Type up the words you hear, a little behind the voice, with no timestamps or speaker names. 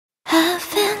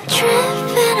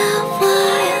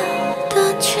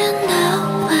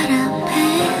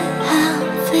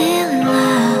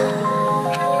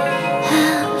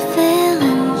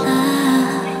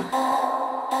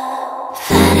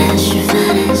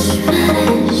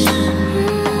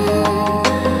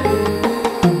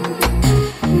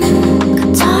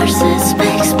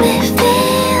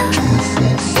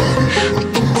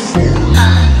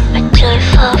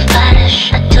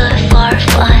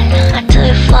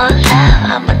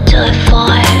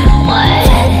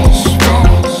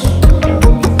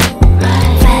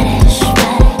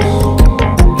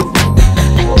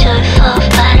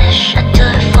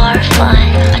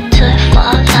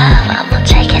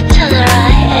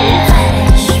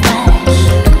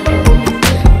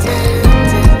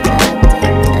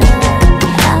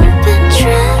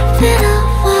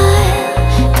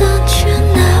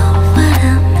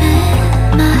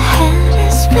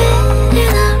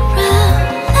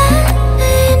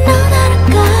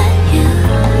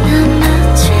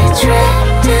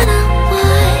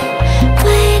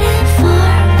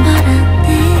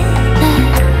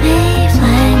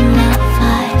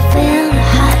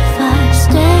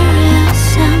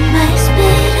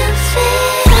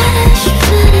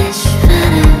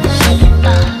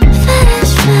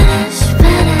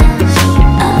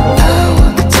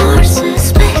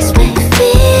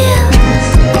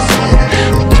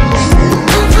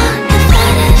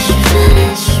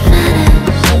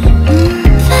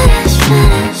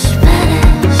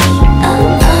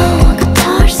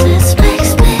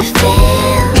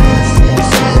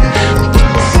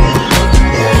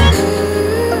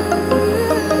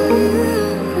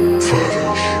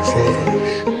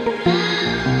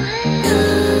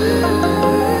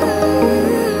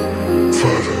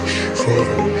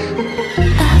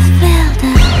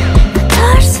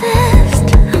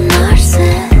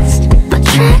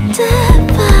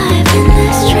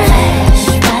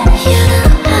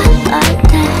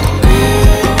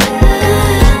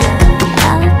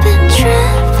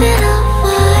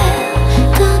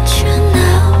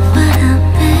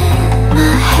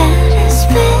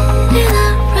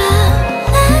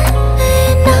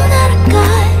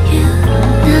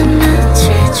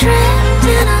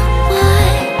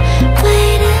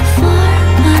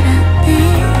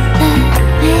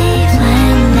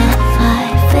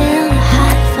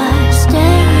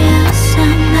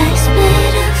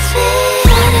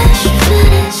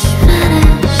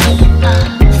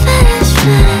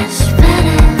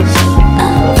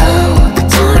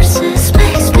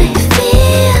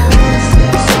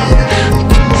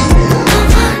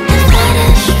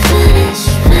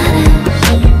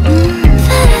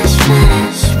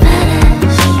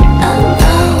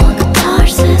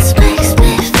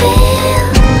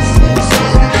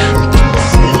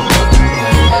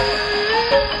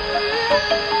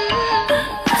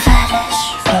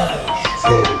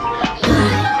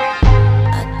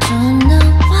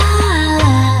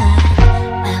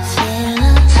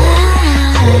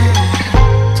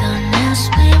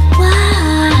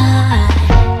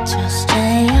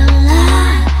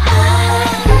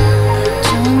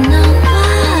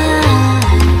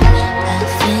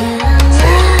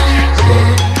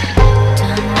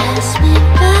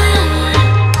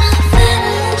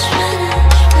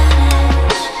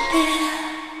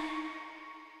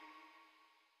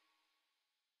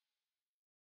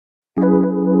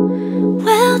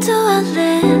Where do I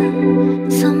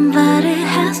live? Somebody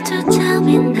has to tell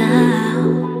me now.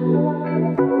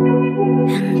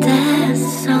 And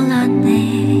that's all I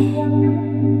need.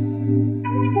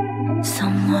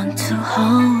 Someone to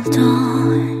hold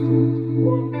on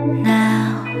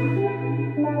now.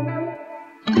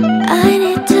 I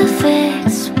need to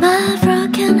fix my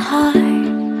broken heart.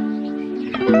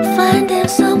 Finding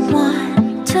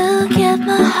someone to get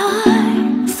my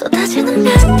heart. 쏟아지는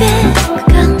별빛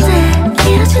가운데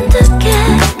길어진 두께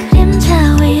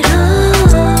그림자 위로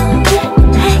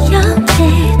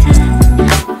헤엄치듯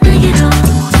내게로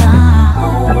오자.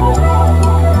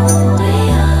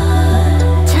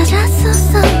 찾았어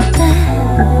something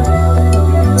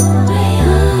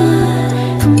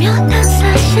분명한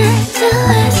사실 two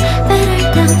is better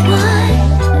than one.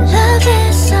 Love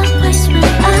is always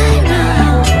what I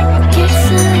know. 느낄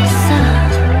수 있어.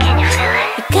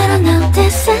 You gotta know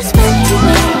this is meant to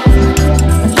be.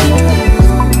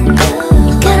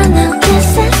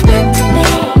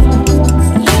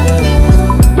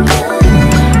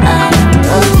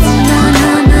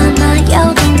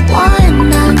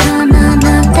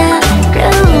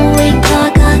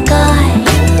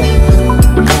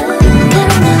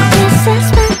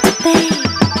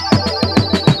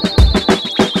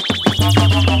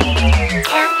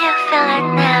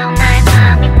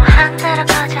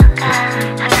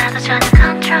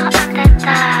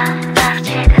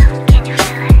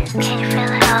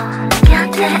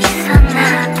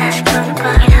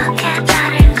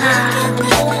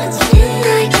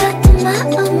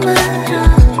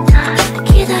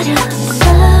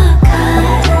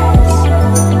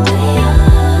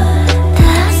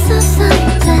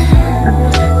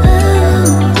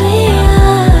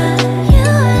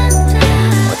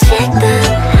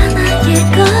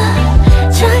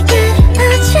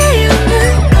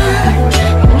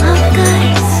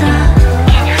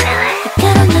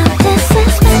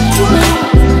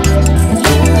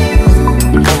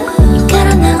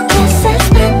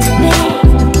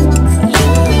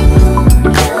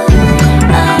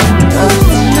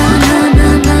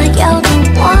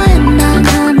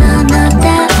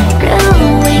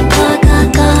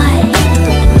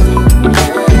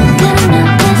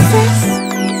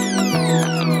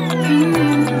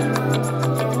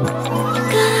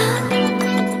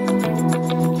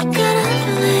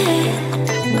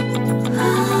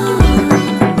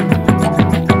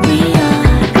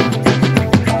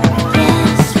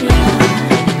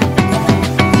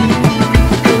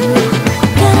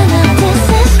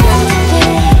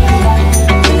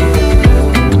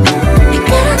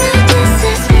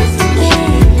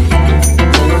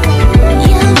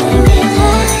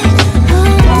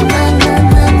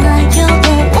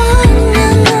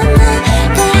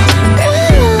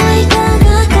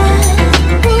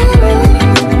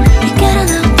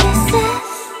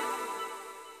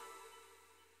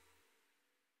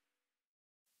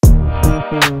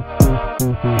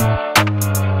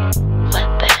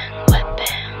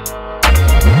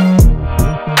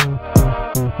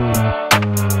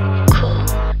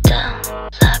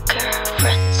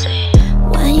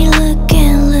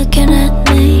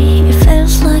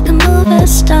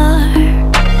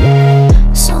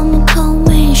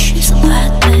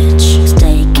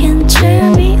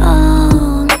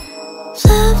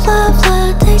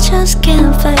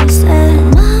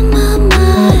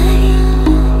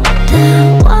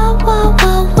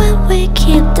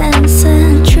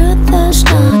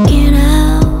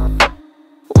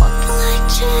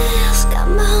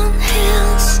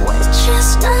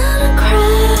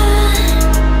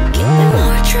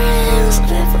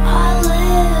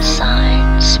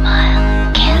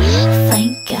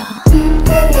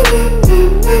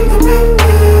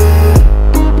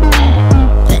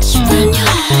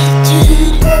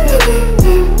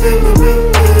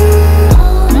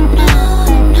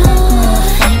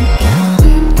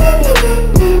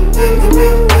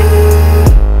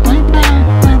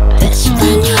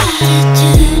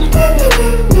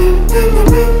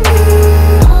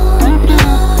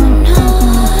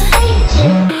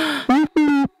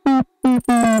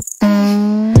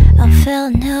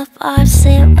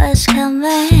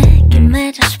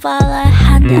 spotlight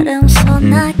한여름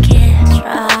소나기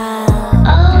drive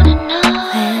all the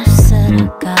night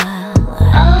있으라가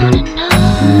all the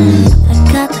night I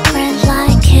got the green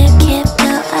light keep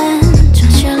going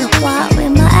저절로 와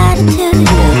with my attitude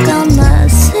you gonna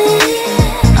see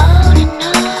all the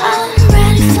night I'm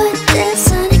ready for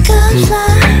this and it goes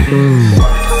like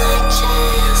like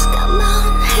chills come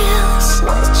on heels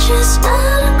it's just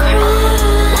not a crime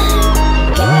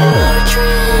give me more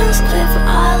dreams clear for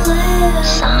our lives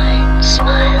sign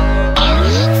smile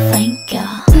kiss thank you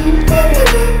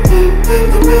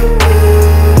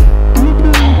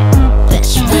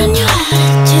bitch when your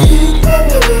attitude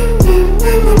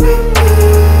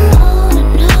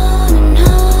oh no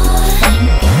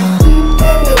thank you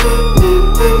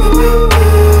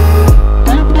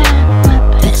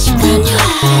bitch when your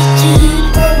attitude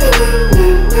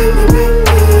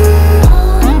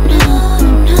oh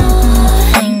no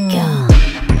thank you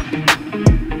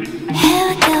here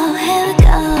we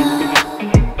go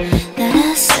let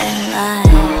us say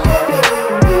life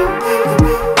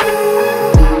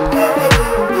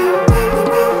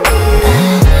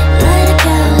let it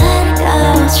go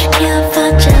tricky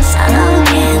about just I don't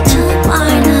care too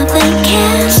much nothing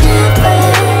can stop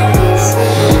us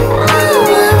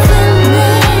I'm feeling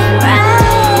it right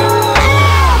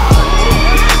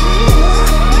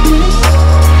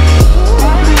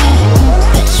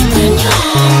bitch when your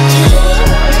attitude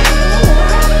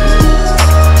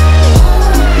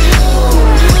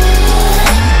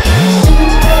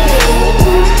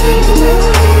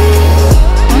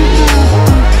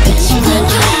bitch when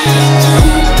your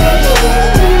attitude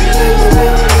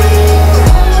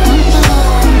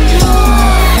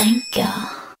thank you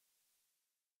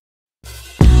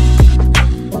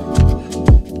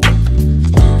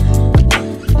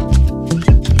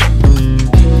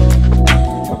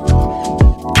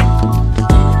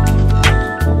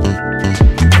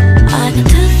I got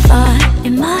two thoughts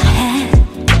in my head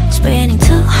spinning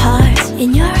two hearts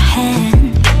in your hand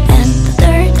and the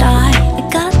third eye I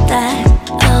got that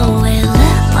oh we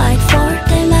lit like fourth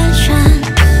dimension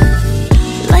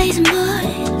lazy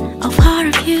mood of heart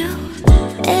of you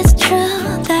it's true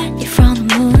that you're from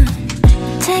the moon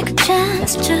take a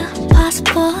chance to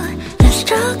possible let's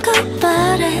talk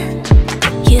about it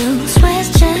you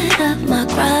switched it up my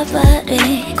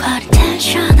gravity quite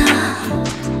intentional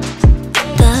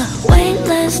the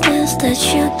weightlessness that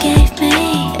you gave me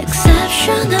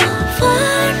exceptional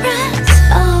vibrance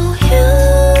oh you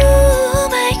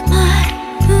make my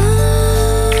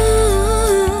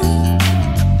mood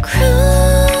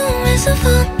cruise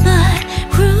upon my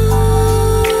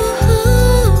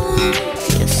room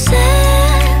you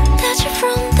said that you're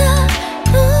from the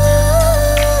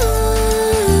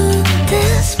moon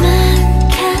this man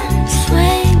can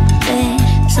sway me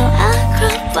so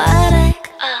acrobatic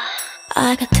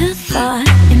I got two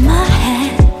thoughts in my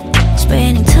head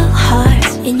spinning two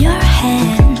hearts in your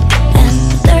hand and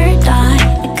the third eye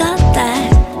I got that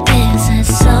is it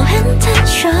so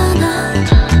intentional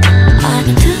I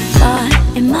got two thoughts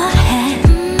in my head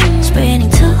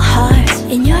spinning two hearts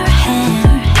in your hand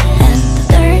and the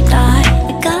third eye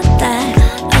I got that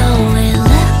oh we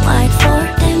lit like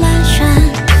fourth dimension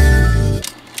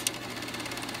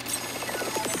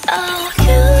oh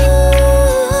you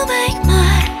make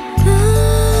my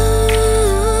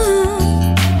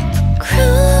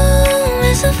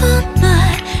cruise upon my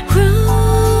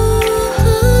room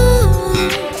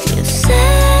you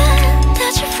said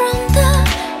that you're from the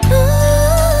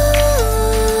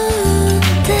moon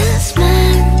this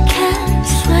man can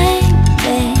sway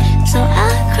me so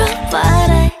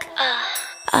acrobatic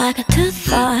I got two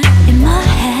thoughts in my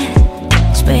head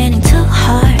spinning two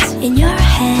hearts in your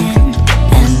hand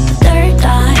and the third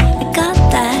eye I got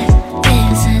that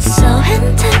is it so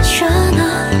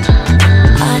intentional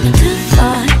I got two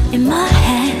thoughts in my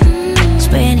head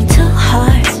spinning two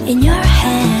hearts in your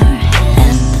hand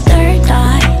and the third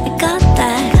eye I got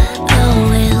that oh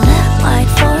we lit like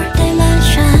fourth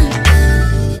dimension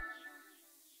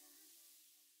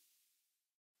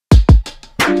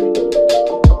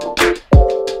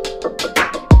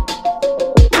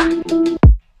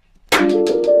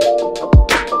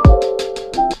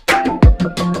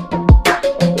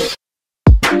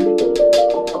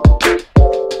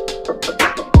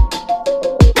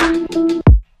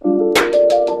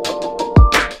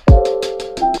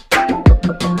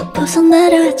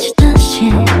벗어나려 했지 다시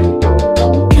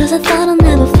Cause I thought I'd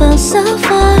never felt so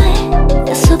fine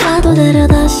애써봐도 데려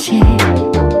다시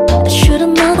I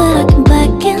should've known that I can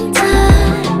back in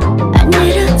time I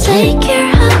need to take care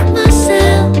of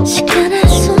myself 시간에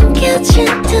숨겨진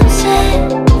틈새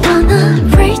Wanna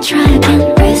retry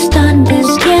again, restart this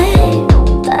game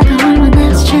다가올 my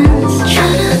next chance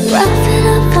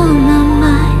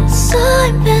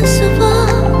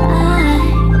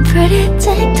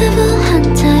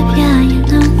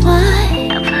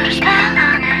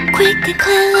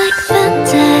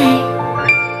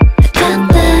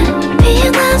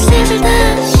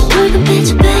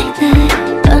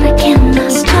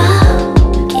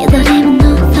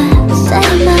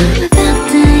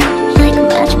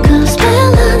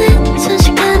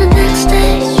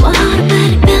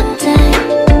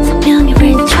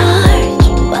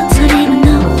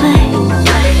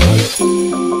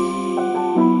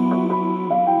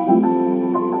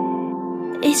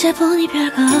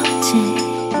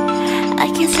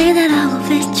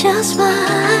just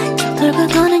fine. 돌고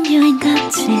도는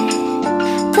유인같이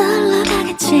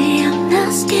떠올라가겠지. I'm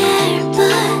not scared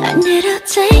but I need to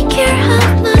take care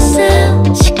of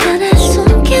myself. 시간에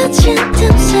숨겨진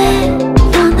틈새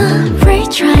Wanna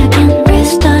retry again,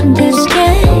 restart this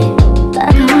game.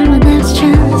 다가올 my next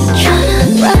chance.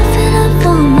 Tryna rough it up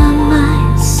on my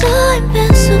mind. So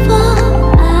invincible.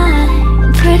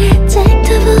 I'm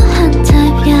predictable 한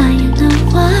type, yeah, you know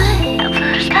why. I put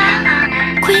a spell on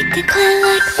it. Quick and clean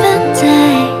like a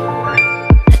band-aid.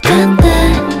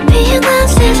 피어난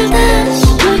세상 다시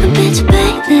붉은 빛을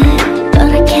빼네. But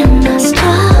I cannot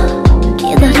stop.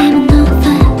 기다림은 no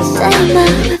thanks. Say my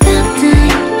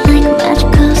band-aid like a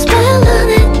magical spell on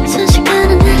it.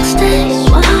 순식간에 next stage.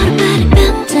 What automatic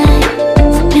band-aid.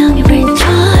 분명히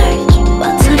recharge.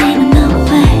 망설임은 no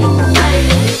way.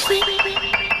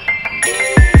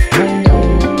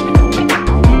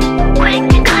 Quick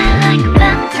and clean like a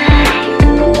band-aid.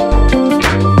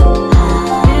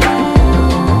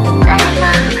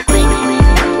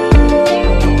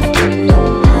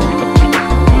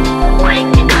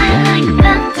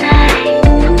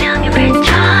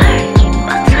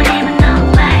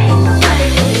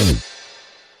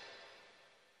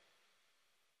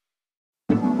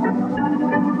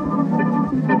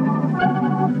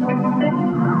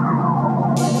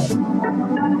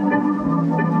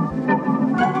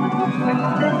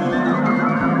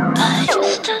 I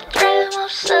used to dream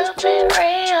of something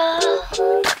real.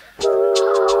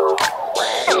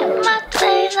 When my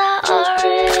days are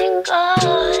already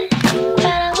gone, but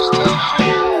I'm still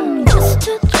here. Used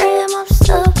to dream of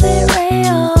something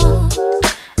real,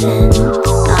 and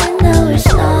I know it's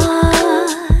not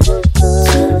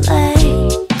too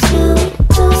late to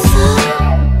do so.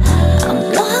 I'm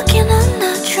walking on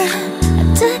the train,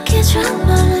 듣기 전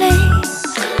멀리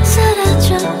사라져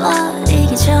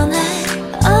버리기 전에.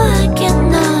 Oh, I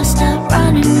cannot stop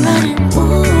running, running.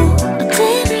 Ooh,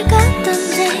 어디를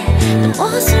갔든지,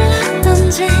 무엇을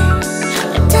하든지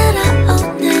날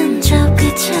따라오는 저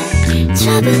빛을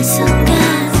잡은 순간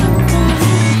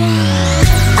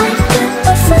I feel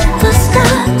a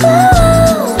superstar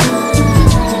glow.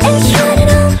 It's shining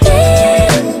on me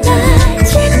tonight.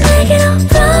 지금 내게로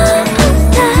불어온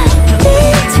날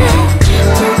이제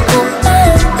조금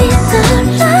마음이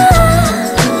놀라.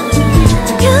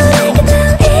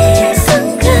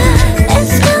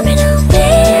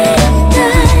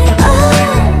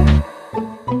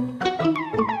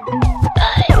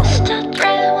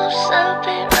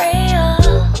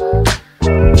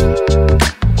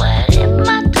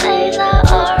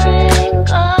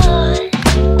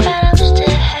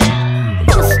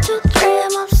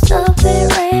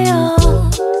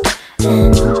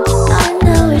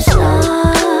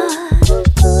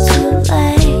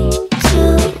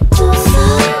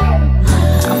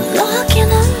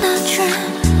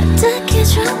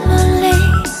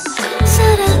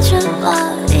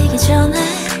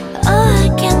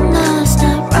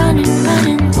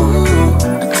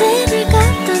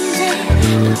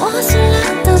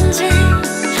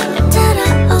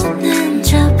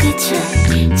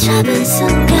 잡은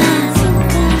순간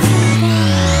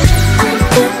I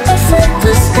feel a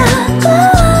superstar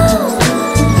glow.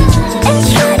 It's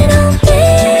shining on me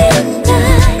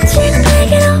tonight. 지금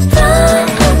내게로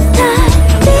불어온 날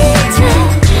이제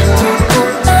조금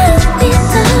마음이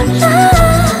놀라.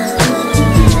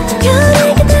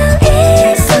 특별하게 될 이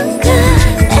순간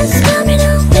It's coming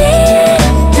on midnight.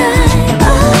 Oh.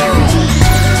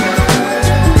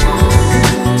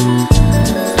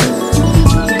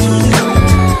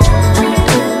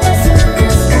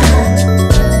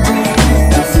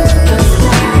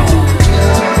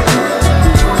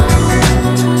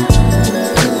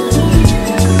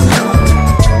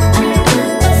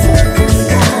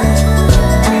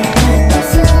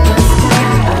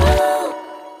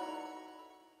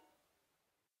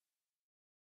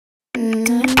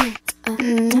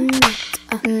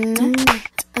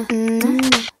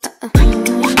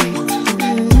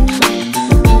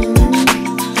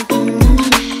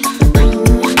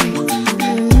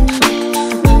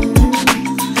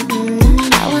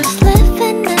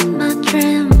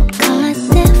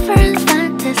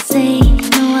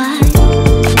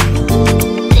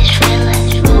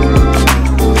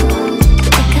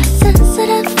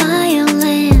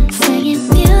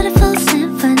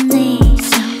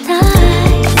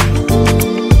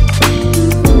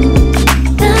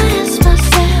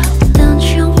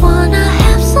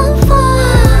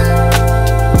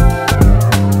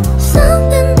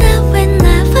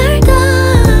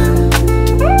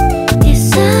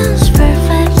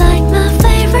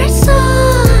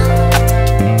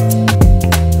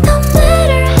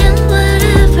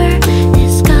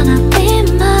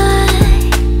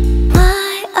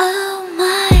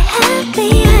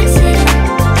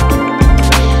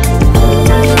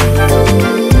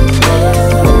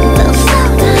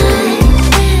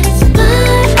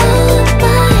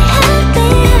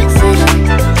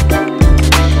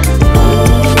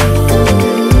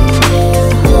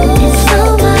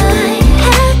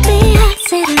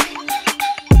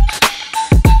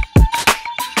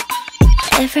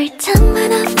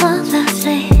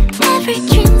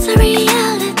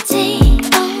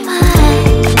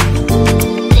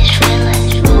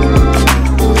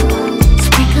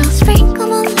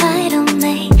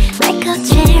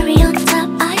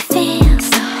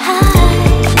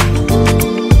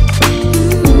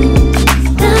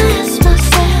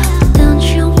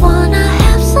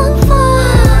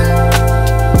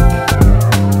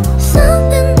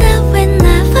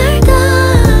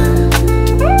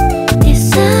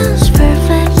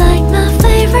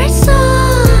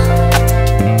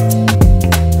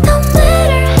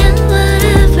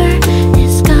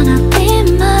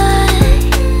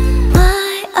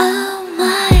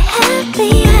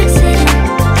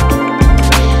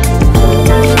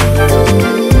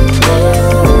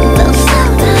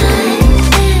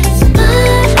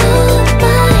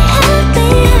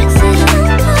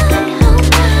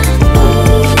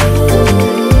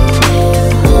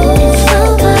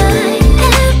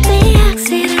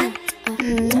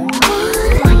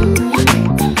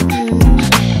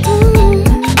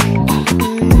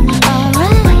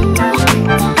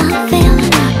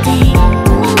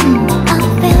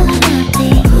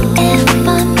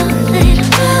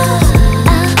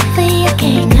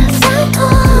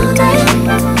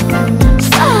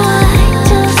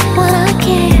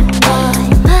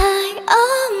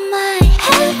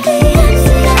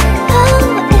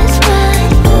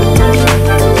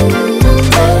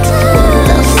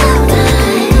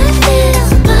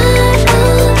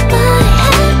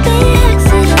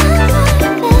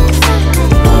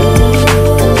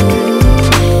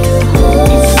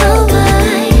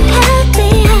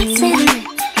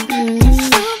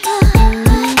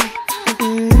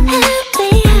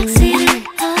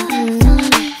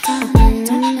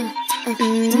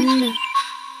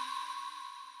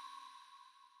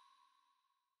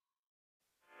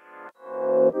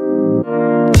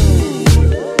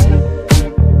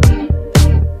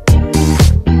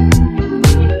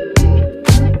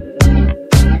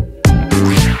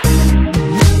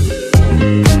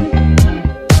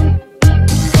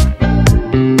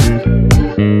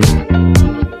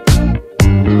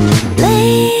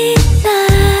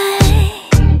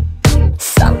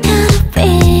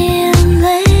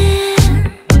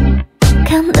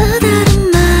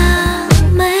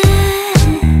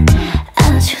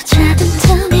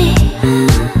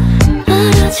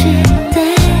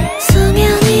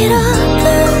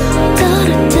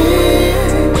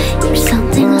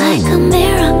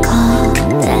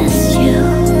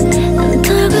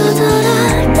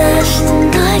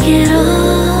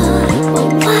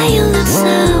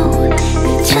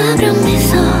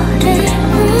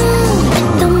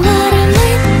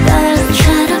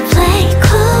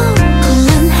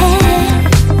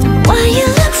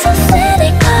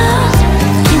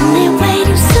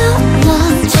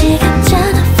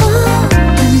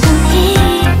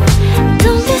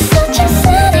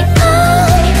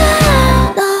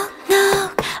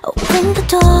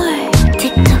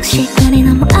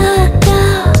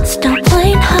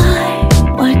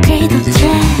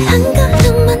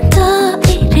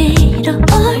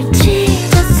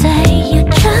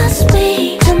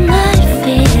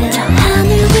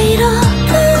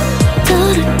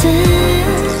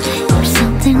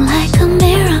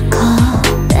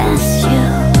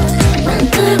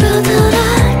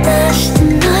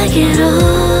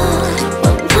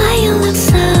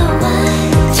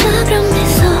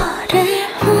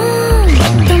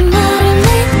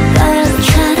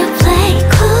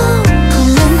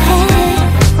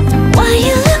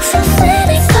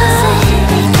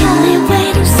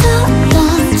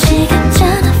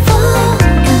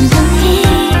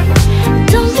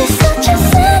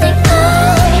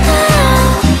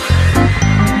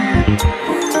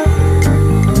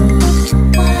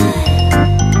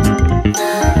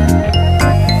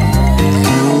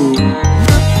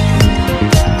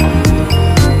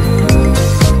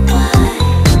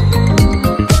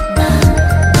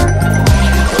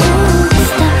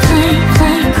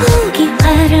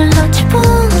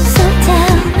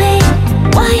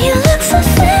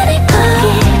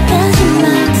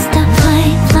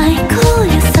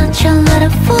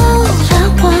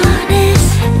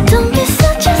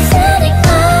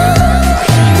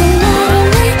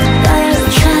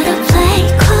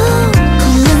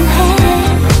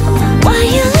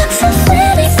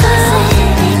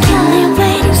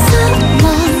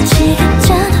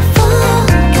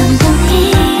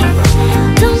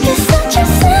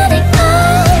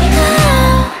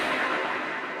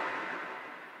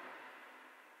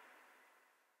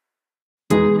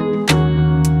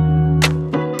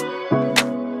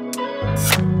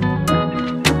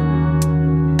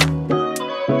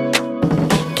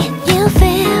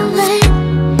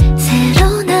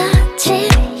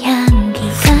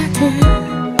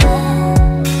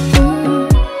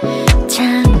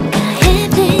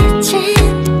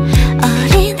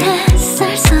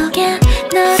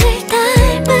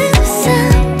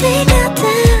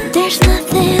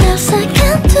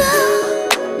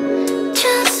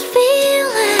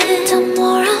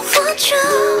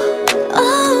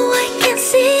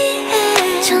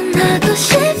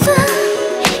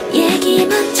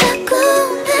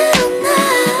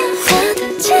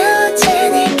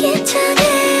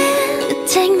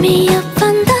 take me up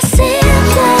on the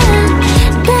ceiling.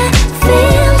 That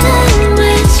feeling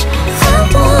which I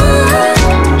want,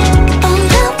 all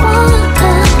I want.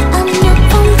 I'm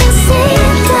up on the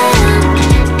ceiling.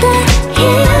 That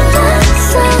healing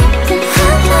something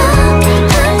I love,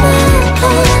 I love,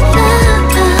 oh I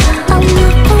love. I'm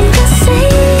up on the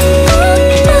ceiling.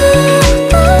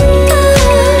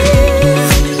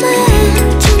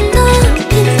 좀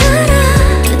높이 날아.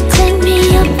 You take me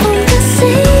up on the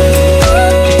ceiling.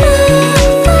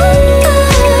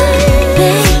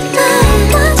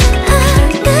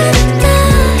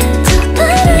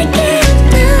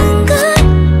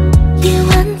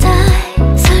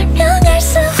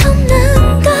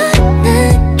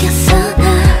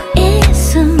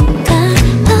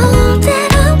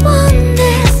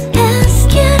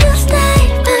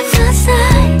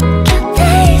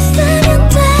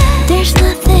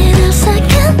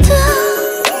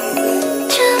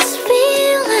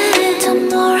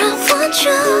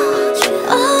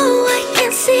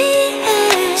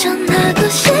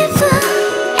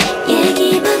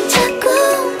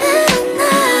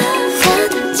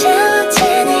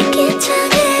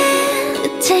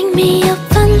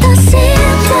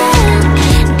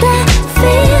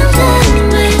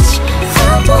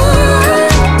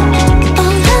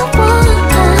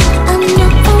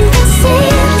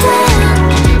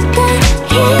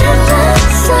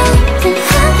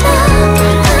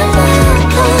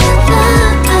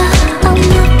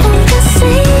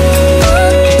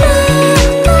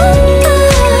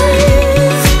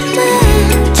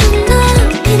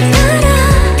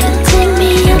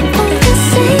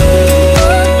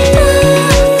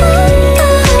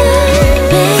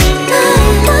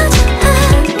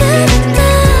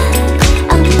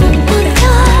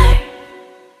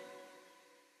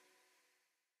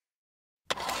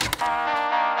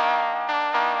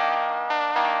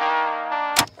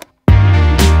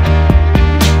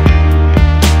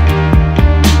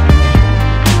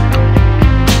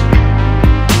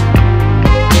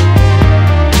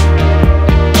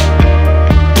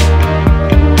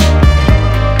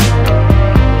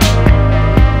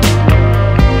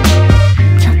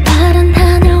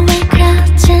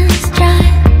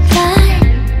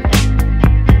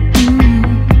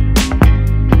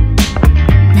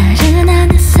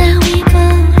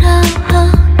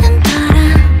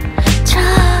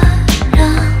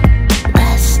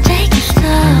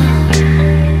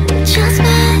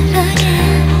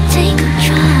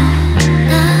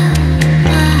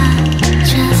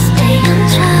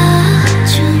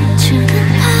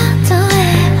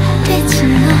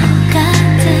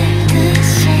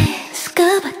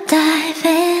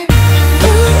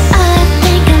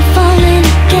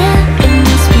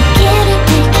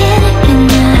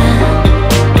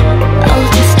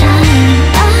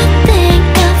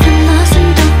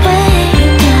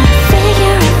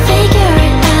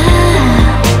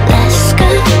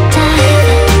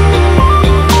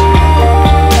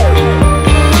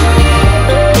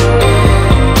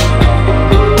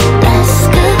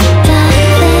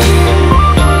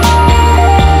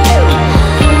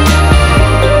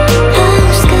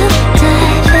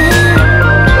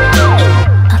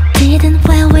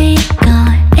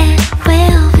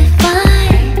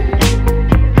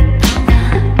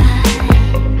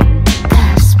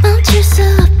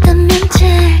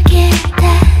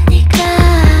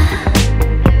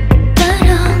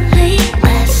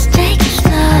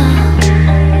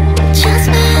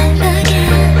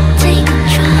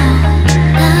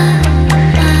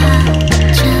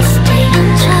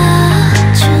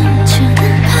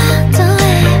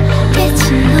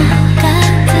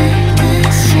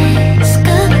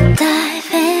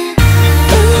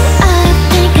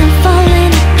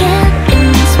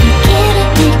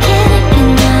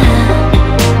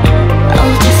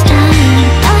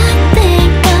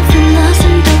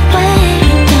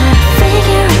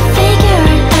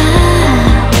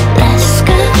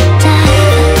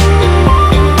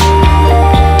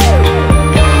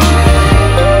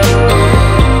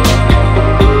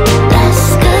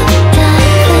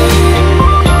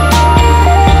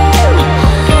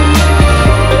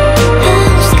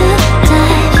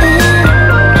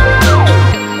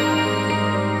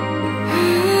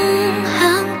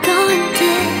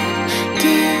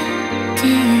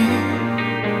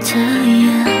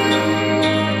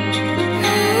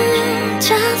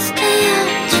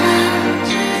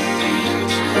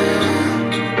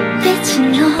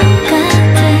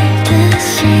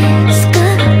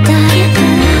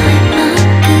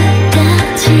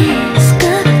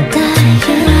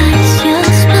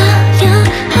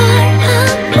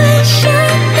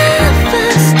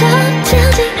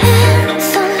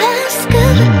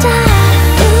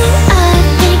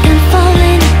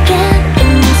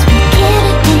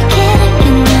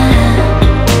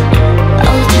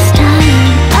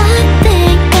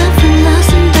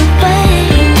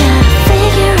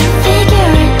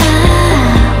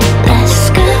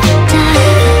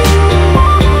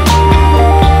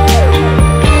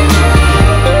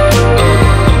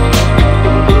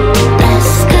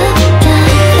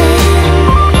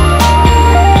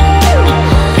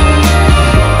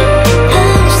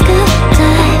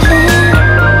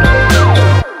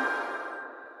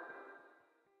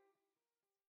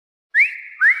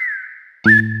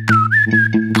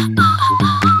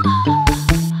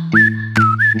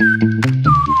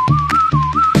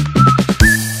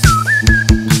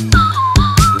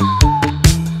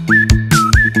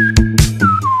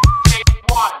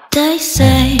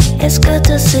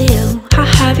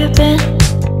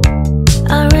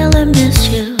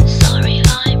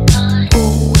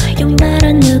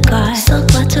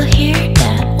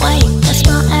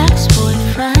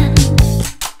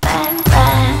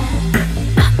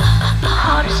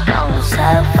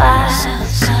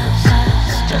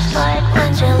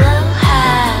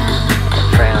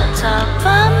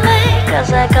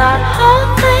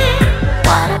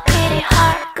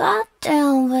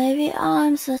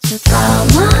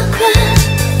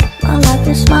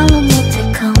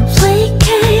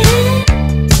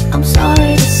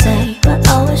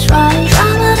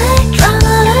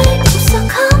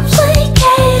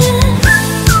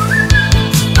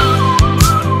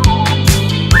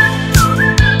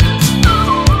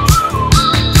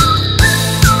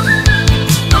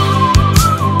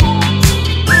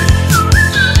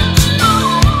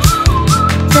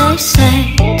 say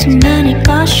too many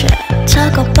gosh.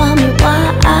 Talk about me, why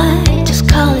I just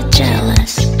call it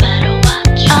jealous.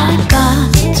 I got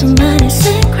too many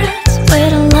secrets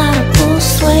with a lot of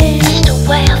bullshit. That's the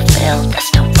way I feel, that's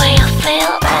the way I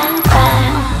feel. Bang,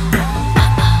 bang.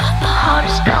 My heart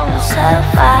is going so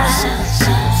fast,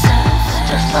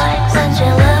 just like when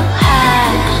you look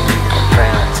high.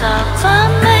 Everyone talk for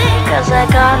me, cause I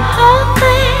got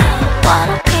heartbeat. What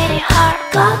a pity heart,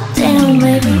 goddamn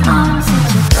baby, I'm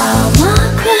such a drama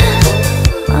queen.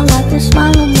 I like this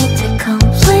smile and make it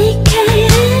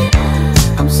complicated.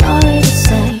 I'm sorry to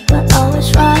say, but always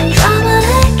right.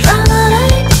 Dramatic,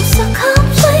 dramatic, I'm so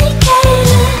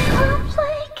complicated.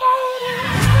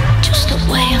 Just the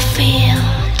way I feel,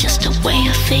 just the way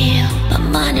I feel. My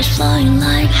mind is flowing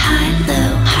like high,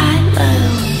 low, high, low.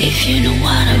 If you know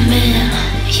what I mean,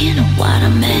 you know what I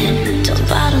mean. Don't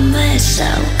bother me, it's so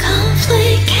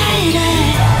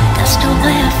complicated. That's the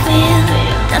way I feel,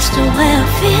 that's the way I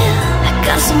feel. I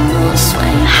got some mood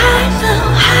swing, high, low,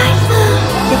 high, low.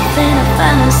 Within a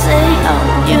fantasy, oh,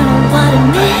 you know what it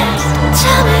means.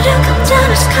 Tell me to come down,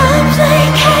 it's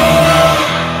complicated.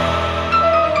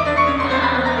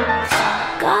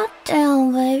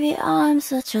 Goddamn baby, I'm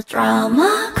such a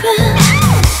drama queen.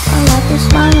 I like this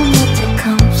smile and make it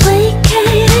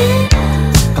complicated.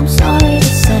 I'm sorry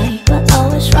to say, but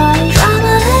always right.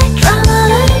 Dramatic,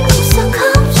 dramatic, I'm so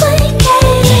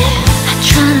complicated. I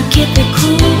try to keep it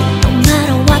cool, no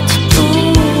matter what to do,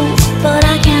 but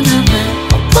I can't help it,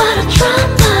 oh what a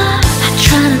drama. I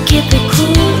try to keep it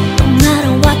cool, no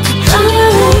matter what to do.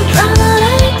 Dramatic,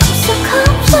 dramatic, I'm so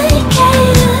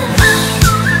complicated.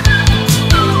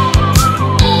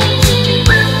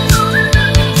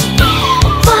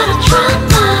 What a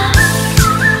drama.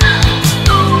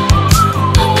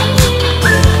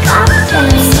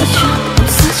 I'm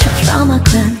such a drama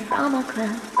queen. Drama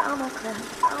queen, drama queen,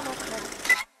 drama queen.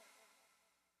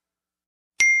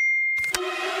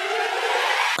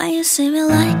 When you see me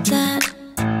like that,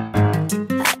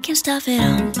 I can't stop it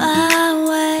on my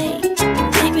way.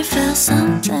 Make me feel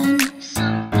something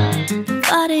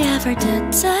nobody ever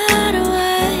did that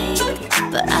way.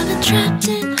 But I've been trapped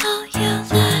in all your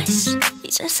lies.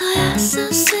 이제 서야 so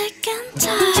sick and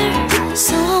tired.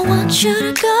 So I want you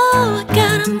to go, I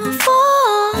gotta move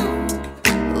on.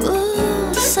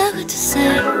 Ooh, so good to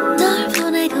say. 널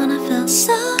보내고 I feel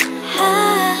so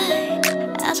high.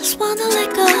 I just wanna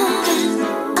let go.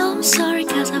 I'm sorry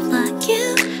cause I've let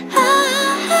you out.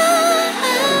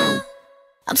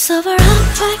 I'm sober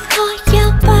up, I call you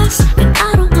back, and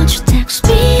I don't want you to text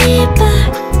me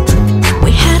back.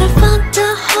 We had a fun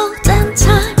the whole damn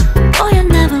time. Boy, I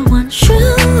never want you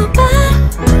back.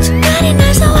 Too many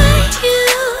nights away you.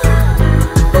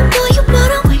 Oh boy, you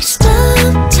wanna waste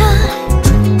of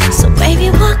time. So baby,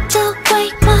 walk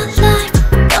away my life.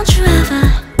 Don't you ever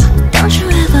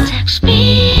text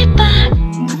me back.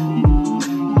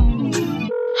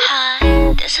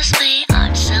 Hi, this is me,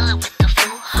 I'm silly with the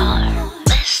full heart.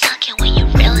 Let's suck it when you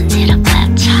really need a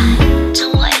bad time.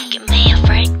 Don't wait, give me a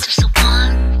break just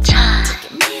one time.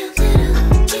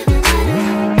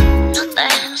 No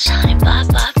thanks, honey, bye,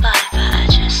 bye, bye, bye.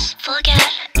 Just forget,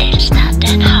 it's not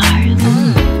that hard.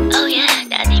 Oh yeah,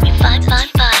 that need me fine, fine,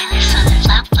 fine. It's on the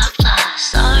flop, flop, flop.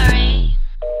 Sorry.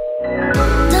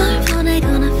 널 보내고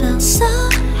I feel so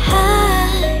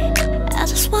high. I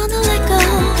just wanna let go.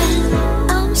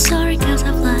 I'm sorry cause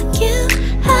I've let you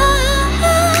out.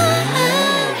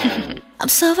 I'm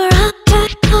sober, I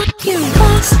call you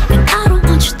boss, and I don't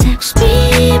want you to text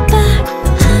me back.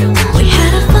 We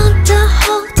had a fun the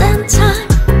whole damn time.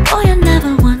 Boy, I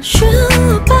never want you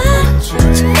back.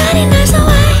 Too many nights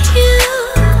away you.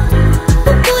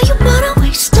 Oh boy, you wanna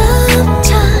waste of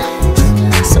time.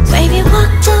 So baby,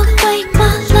 walk away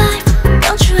my life.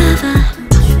 Don't you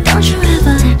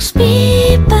ever text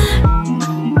me back.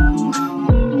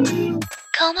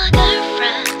 Call my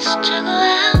girlfriends to go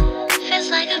out. Feels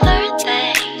like a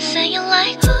birthday.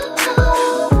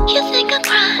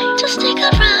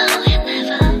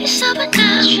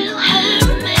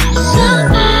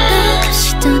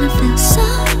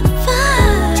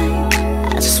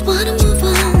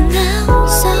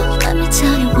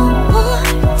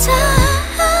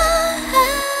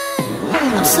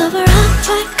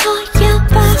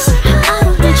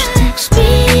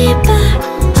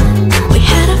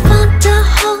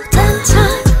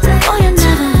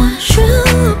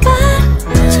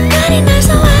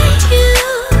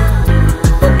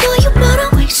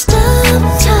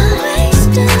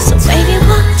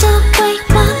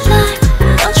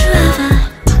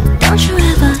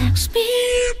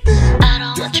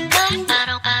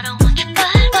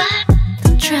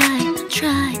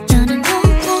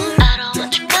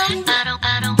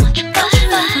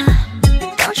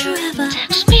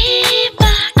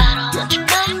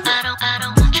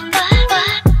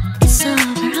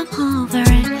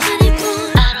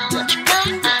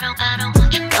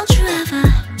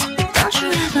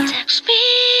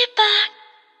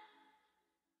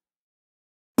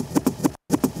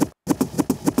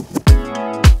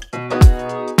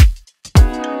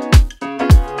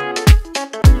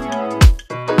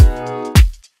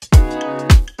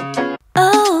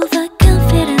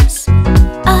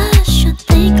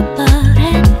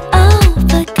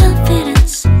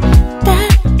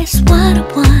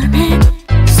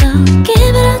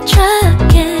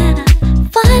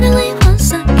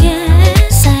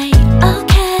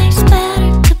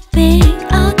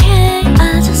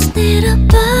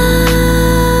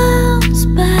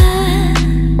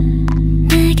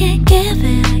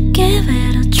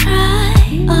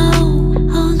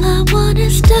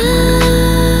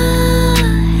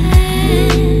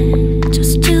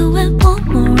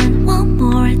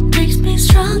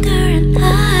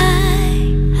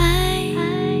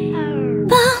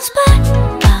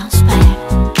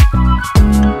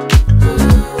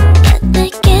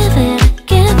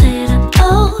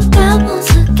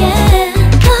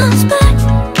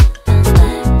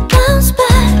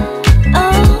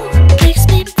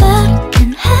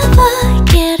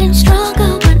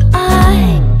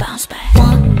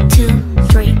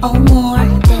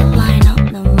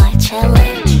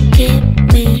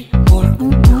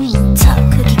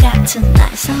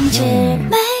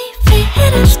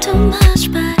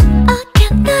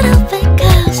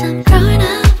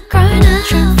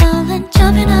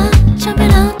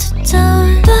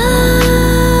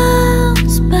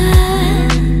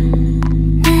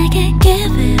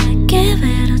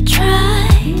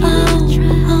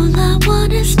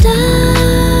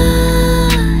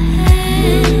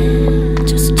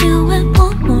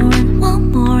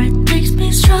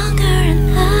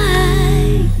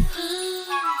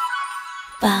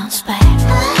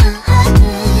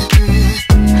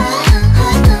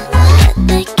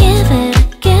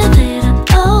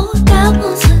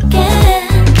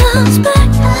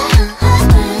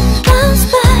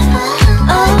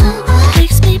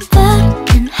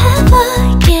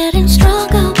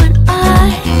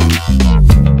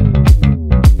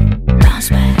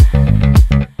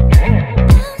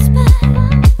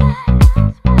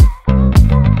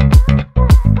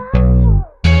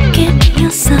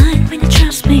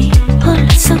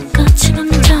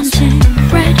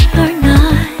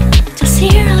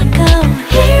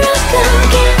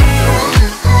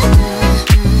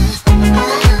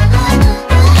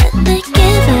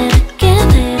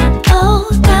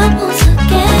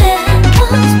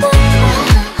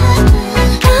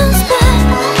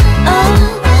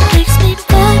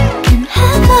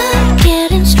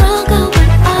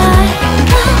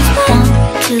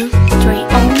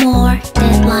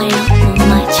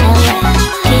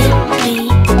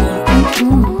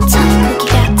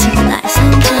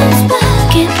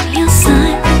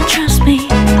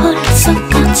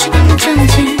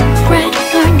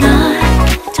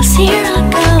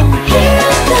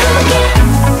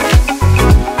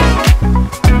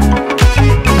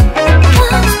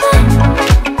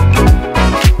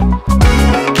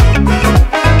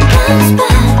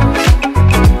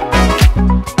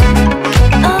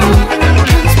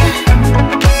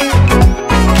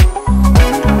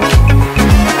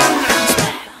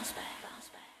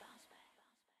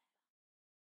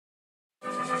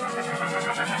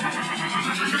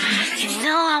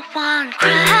 one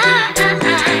cry,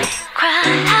 cry.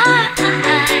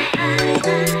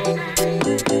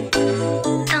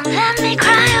 Don't let me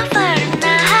cry over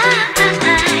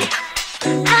tonight.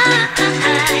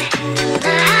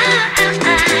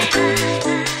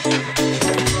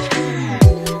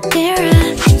 There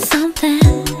is something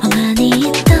멍하니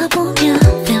있다 보면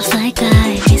feels like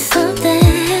I miss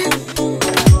something,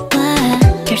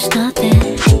 but there's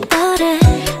nothing but it.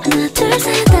 하나 둘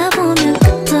셋 다 보면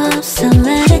끝도 없어.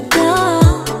 Let it go.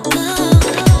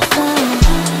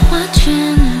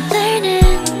 Watching,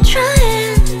 learning,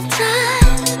 trying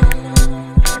time.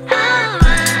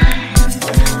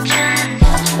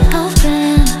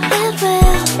 Hoping it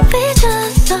will be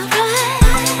just alright.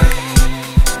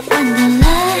 When the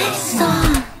lights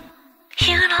on,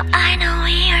 you know I know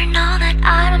we are know that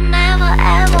I don't never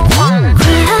ever wanna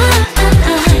cry,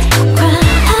 cry.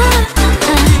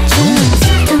 Just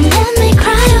don't let me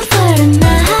cry over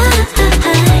tonight,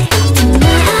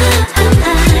 tonight.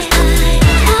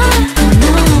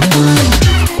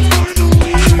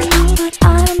 But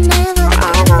I don't never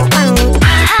ever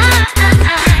wanna cry, I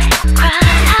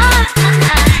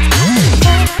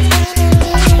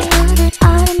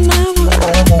don't never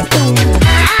ever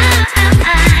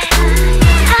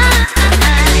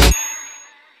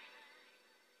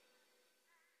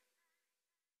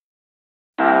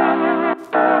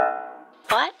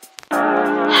What?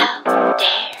 How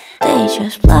dare they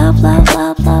just blah blah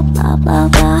blah blah blah blah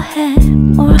blah 해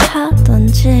뭘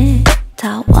하든지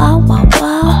다 wow wow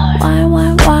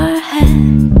wow why 해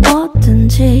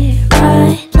뭐든지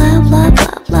right blah blah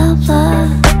blah blah blah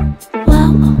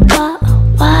wow wow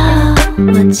wow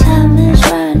my time is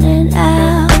running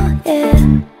out, yeah.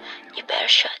 You better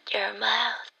shut your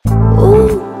mouth.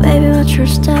 Ooh, baby, what's your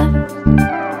step?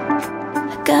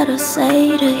 I gotta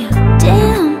say to you,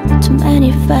 damn, too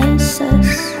many faces.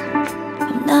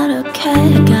 I'm not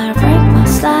okay, gotta break my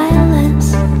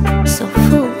silence. So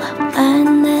full of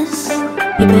madness.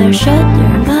 You better shut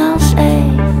your mouth, hey.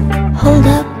 Hold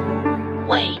up,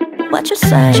 wait, what you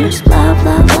say? Just blah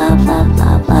blah blah blah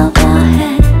blah blah blah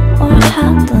hey. 뭘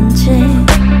하든지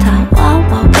다 wow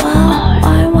wow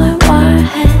wow why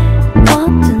해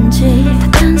뭐든지 다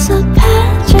간섭해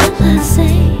jealousy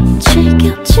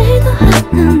지겹지도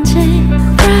않는지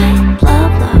right blah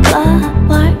blah blah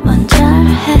말만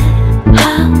잘해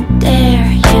how dare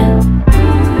you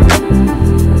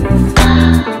how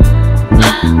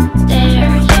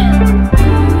dare you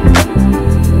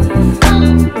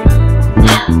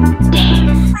how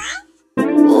dare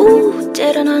ooh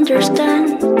didn't understand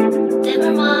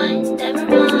never mind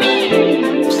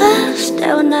plus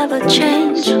they will never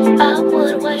change. I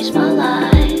would waste my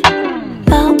life,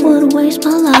 I would waste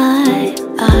my life.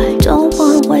 I don't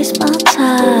wanna waste my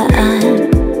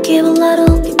time. Give me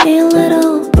a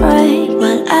little break.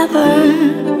 Whatever.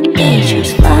 They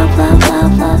just blah blah blah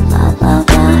blah blah blah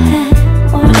blah 해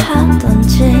뭘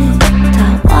하든지 다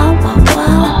wow wow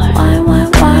wow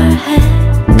why 해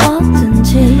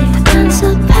뭐든지 다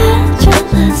간섭해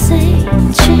jealousy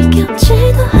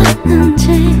지겹지도 않는지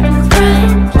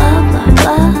right blah blah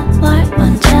blah 말만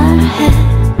잘해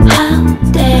how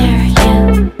dare you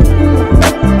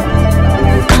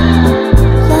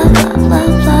blah blah blah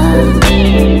blah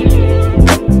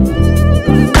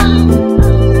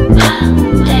how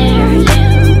dare you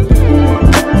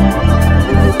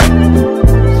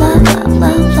blah blah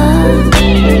blah blah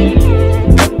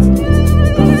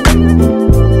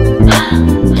how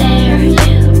dare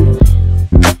you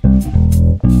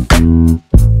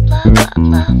blah blah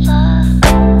blah blah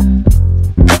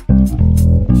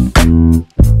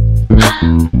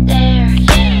how dare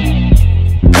you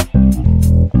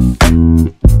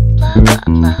blah blah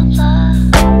blah blah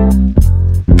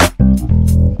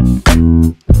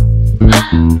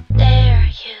how dare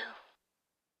you.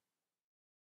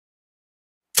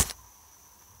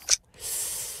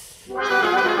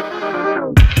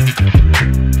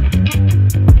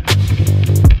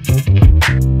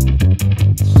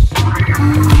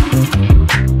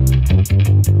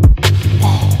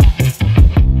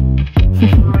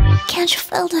 Can't you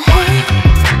feel the hate?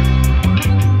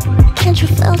 Can't you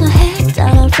feel the hate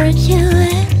that I'll bring you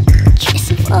in?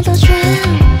 Chasing for the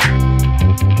dream.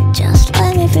 Just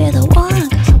let me be the one,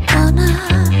 cause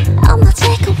I'ma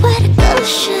take away the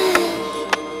bullshit.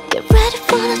 Get ready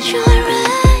for the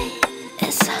joyride.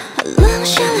 It's a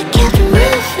illusion like Captain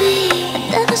Murphy.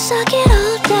 Never suck it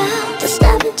all down to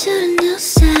step into the new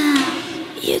sound.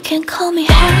 You can call me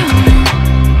heroin.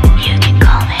 You can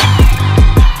call me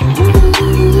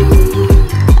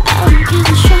I don't give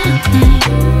a shit, babe.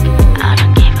 I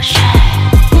don't give a shit.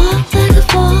 Walk like a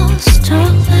boss,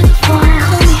 talk like a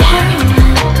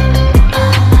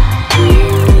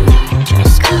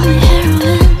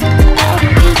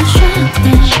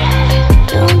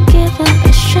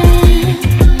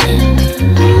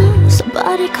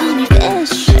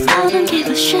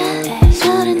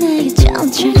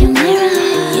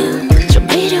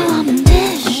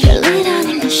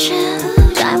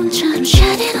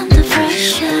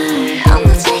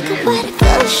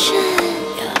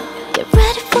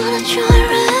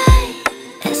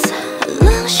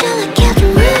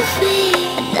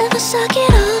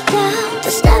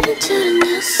to the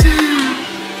new sound.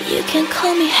 You can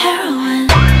call me heroin.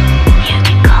 You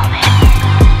can call me.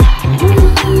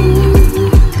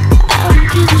 I don't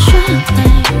give a shit,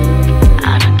 babe. I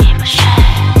don't give a shit.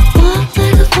 Walk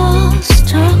like a boss,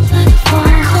 talk like a boss.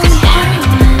 Call me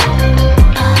heroin.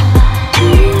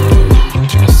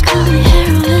 Just call me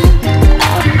heroin.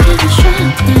 I don't give a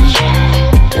shit, babe.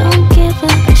 Don't give a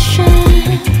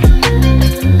shit.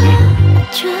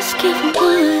 Just give a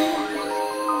what?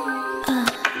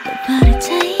 Nobody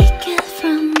take it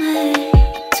from me.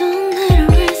 Don't need a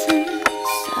reason.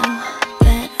 So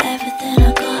bet everything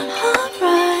I got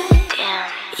alright.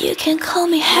 You can call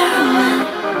me heroin.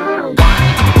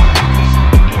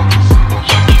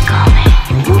 You can call me.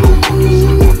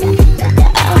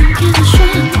 I don't give a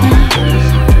shit, babe.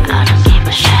 I don't give a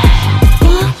shit.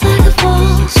 Walk like a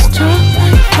boss, talk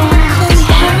like a boss. Call me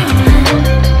heroin.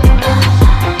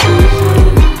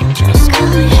 Just call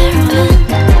me heroin.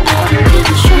 I don't give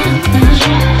a shit, babe.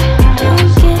 Don't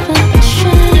give a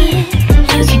shit.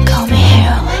 You can call me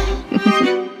heroin.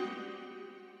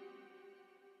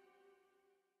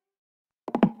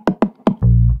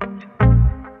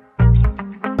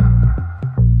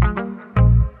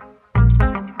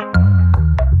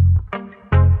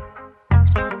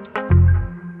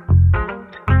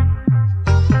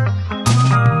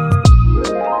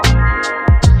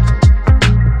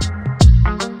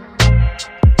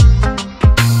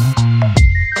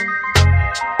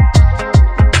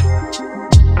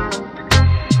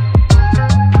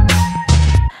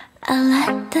 I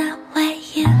like the way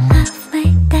you love me,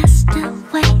 that's the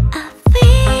way I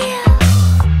feel.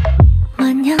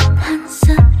 만연한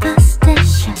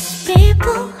superstitious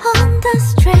people on the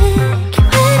street.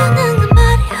 기회라는 건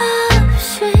말이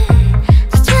없이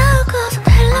스쳐오고선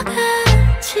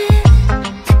흘러가지.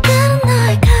 색다른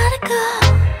너의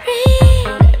카테고리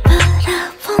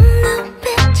바라보는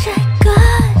빛의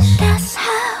것이. That's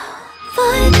how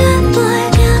boy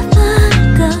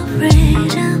got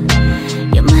rhythm.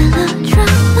 You my love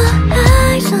drama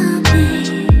eyes on me.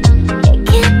 You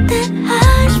get that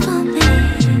eyes for me.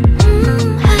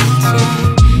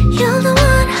 You're the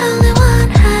one, only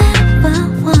one I ever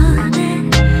wanted.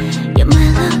 You my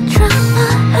love drama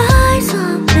eyes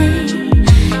on me.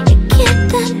 You get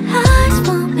that eyes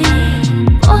for me.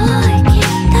 Oh, you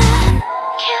get that.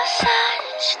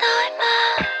 기어사진 너의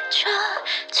맞춰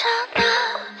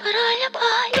전화를 올려봐.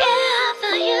 Yeah, I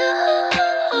feel you.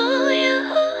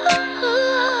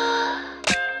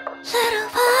 Little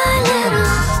by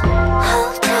little,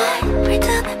 hold tight,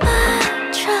 rhythm에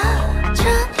맞춰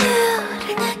전율을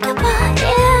느껴봐.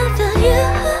 Yeah, I feel you.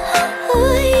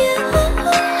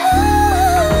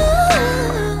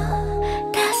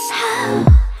 That's how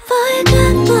boy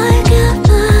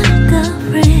got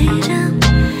rhythm.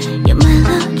 You my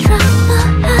love drama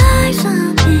eyes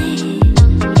on me.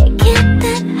 You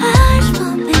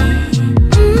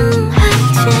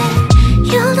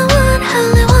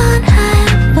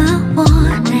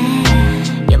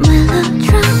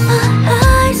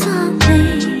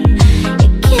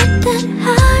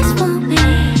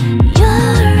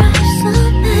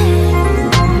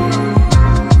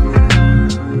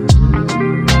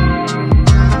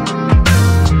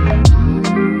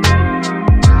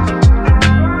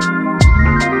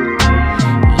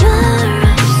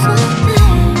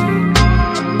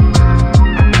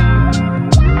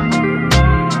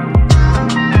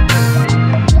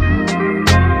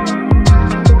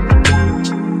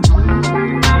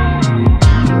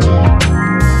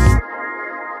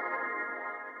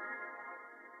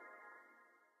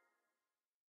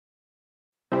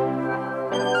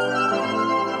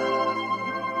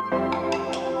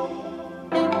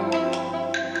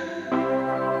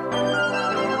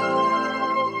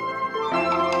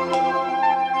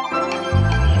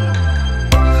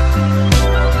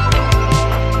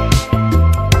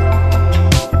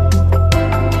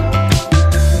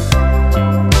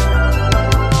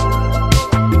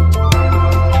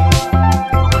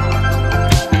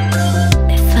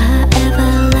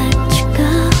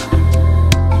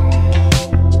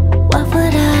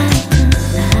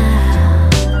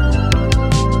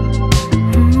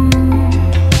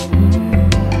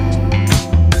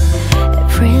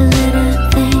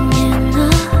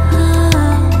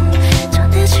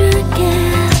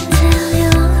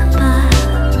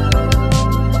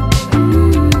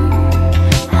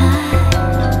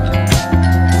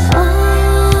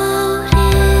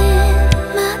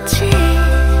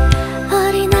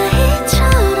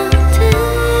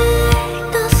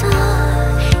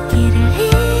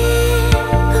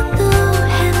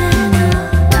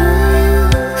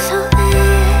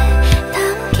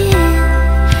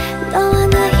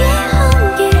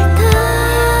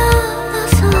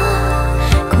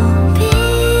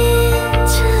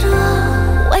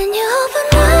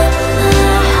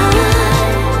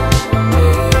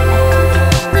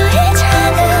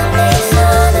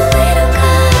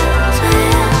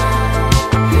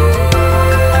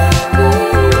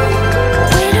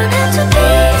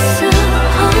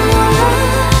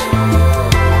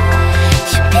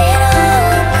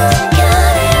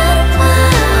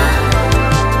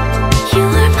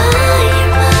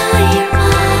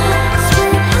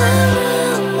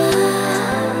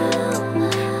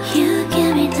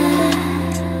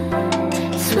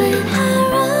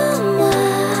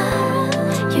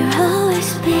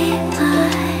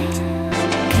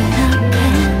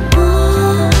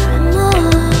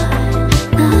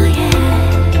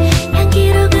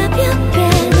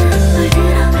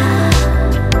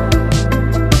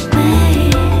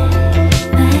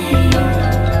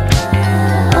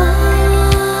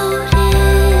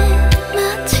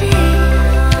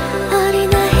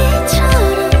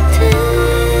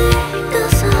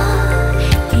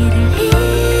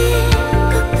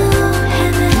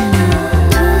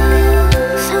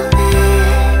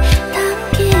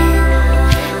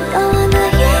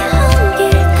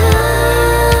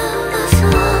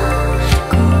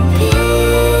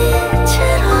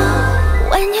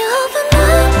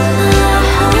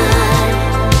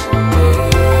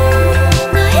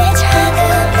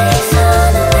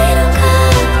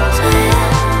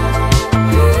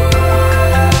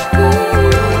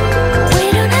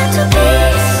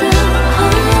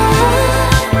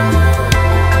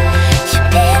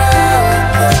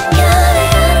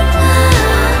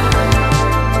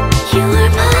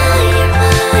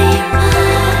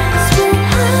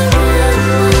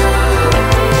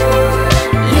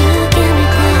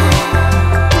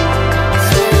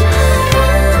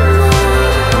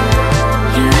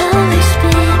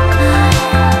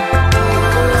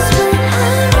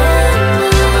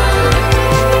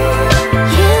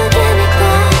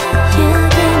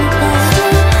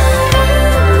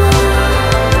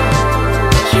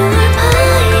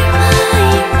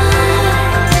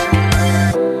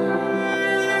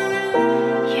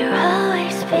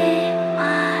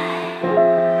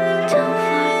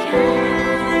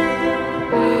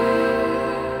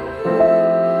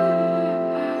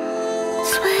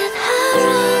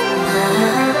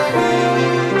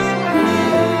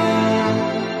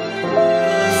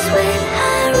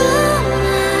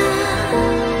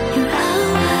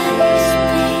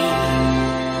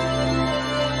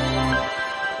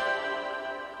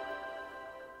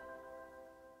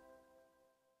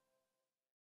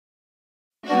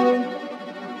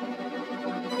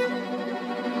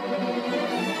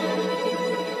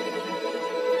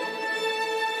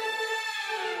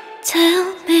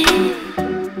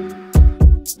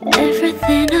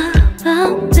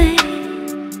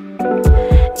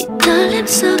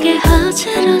속에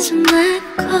어지러진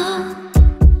echo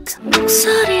그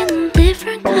목소리는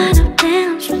different kind of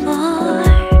dance floor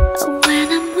When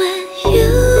I'm with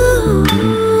you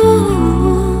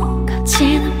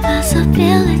거치는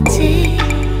possibility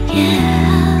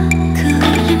Yeah 그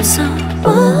울림 속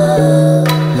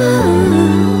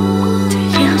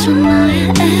들려줘 너의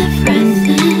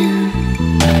everything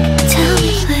Tell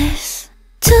me please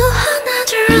또 하나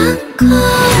둘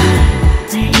encore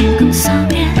매일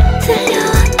꿈속에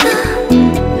들려왔던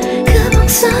그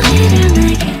목소리를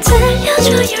내게 들려줘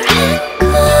Your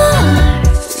encore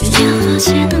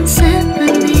들려오지는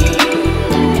symphony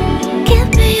Give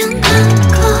me an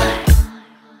encore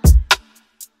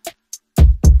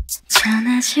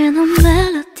전해지는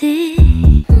멜로디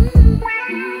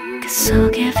그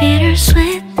속에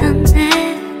bittersweet한 내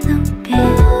눈빛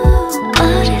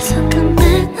어리석은 내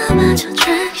남아줘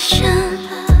attraction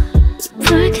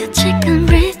불규칙한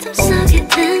rhythm 속의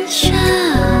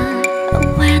tension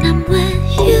When I'm with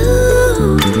you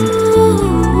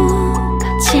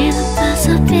거치는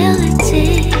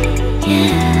possibility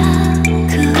Yeah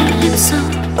그 울림 속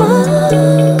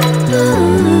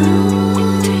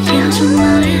들려줘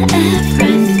너의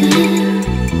everything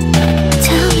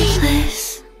Tell me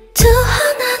please 또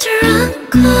하나 둘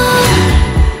encore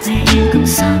매일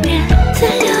꿈속에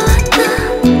들려왔던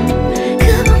그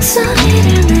목소리를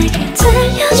내게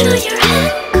들려줘 Your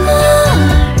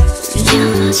encore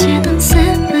들려오지는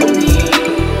symphony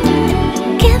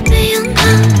Give me an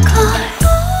encore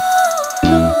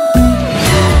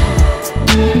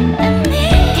Let me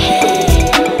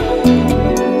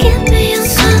Give me an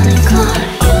encore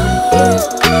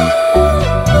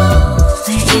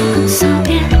매일 꿈속에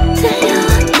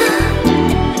들려왔던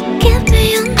Give me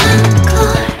an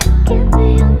encore Give me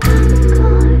an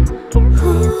encore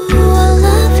Ooh, I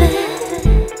love it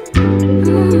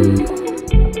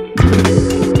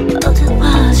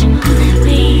어두워진 무대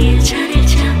위에 자리를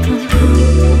잡은 후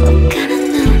오가는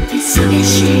눈빛 속에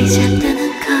시작되는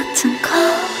커튼 콜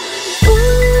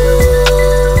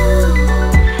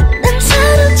날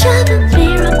사로잡은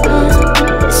miracle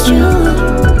It's true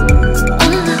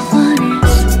All I want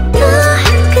is 너의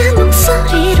그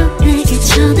목소리로 내게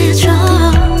전해줘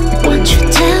Won't you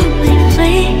tell me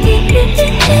please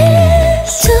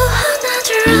또 하나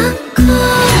둘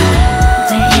encore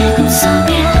매일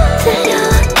꿈속에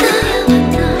들려왔던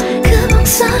그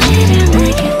목소리를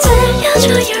내게 들려줘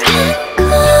Your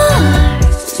encore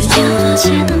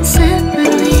들려오지는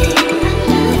symphony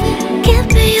Give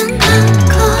me an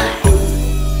encore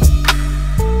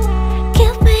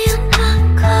Give me an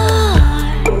encore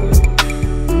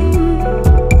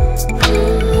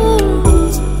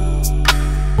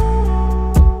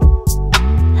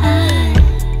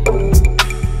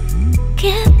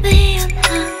Give me an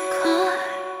encore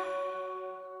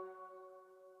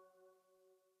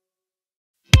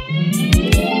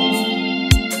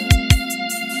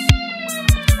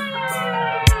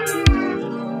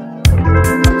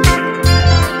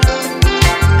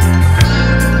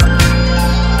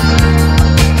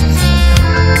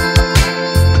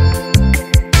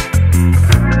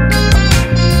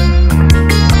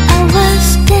I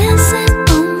was dancing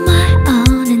on my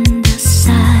own in the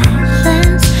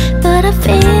silence But I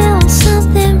feel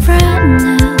something brand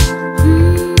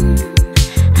new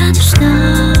I just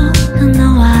know